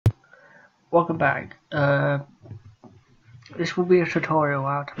Welcome back. This will be a tutorial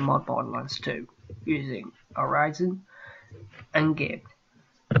how to mod Borderlands 2 using Horizon and Gibbed.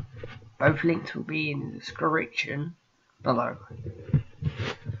 Both links will be in the description below.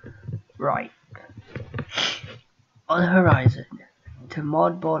 Right. On Horizon, to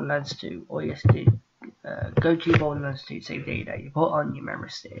mod Borderlands 2, all you have to do, go to Borderlands 2 save data, you put on your memory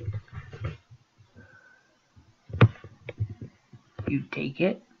stick. You take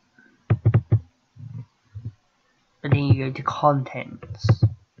it. And then you go to contents.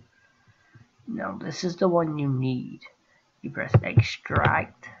 Now this is the one you need. You press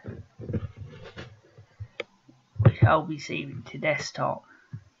extract, which I'll be saving to desktop.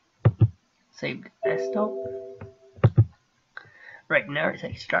 Save to desktop. Right now it's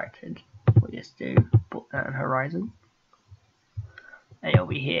extracted. What you just do, put that on Horizon. And it'll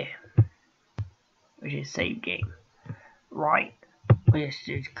be here, which is save game. Right, what you just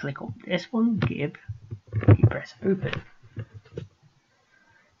do is click on this one, Gibbed. You press open,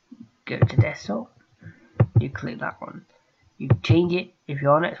 go to desktop, you click that one, you change it. If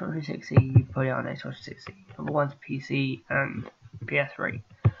you're on Xbox 360, you put it on Xbox 360, number one's PC and PS3.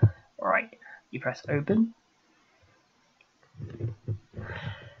 Alright, you press open, and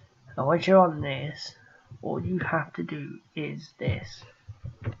once you're on this, all you have to do is this.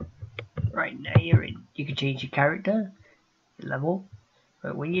 Right, now you're in. You can change your character, your level.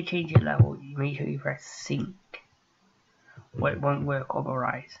 But when you change your level, you make sure you press sync, or it won't work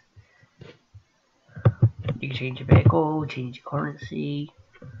otherwise. You can change your vehicle, change your currency.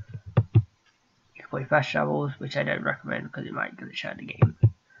 You can play fast travels, which I don't recommend because it might glitch out the game.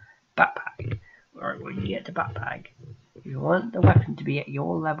 Backpack. Alright, when you get to backpack, if you want the weapon to be at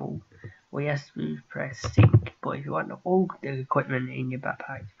your level, well, yes, you press sync. But if you want all the equipment in your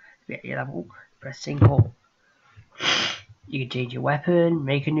backpack to be at your level, press sync all. You can change your weapon,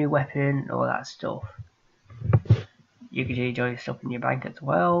 make a new weapon, all that stuff. You can change all your stuff in your bank as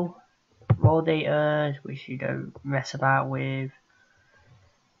well. Raw data, which you don't mess about with.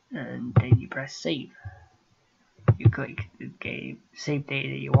 And then you press save. You click the game, save data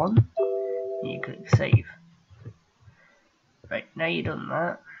that you want, and you click save. Right, now you've done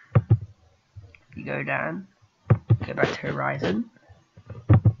that, you go down, go back to Horizon,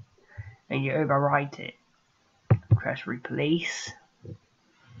 and you overwrite it. Press replace,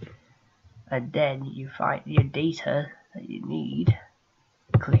 and then you find your data that you need,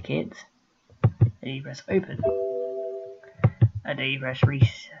 click it, and you press open, and then you press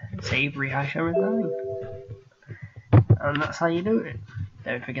save, rehash everything, and that's how you do it.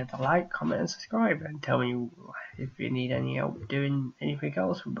 Don't forget to like, comment and subscribe, and tell me if you need any help doing anything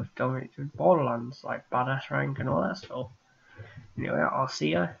else with Borderlands, like badass rank and all that stuff. Anyway, I'll see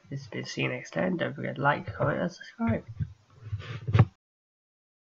you. This has been See You Next Time. Don't forget to like, comment and subscribe.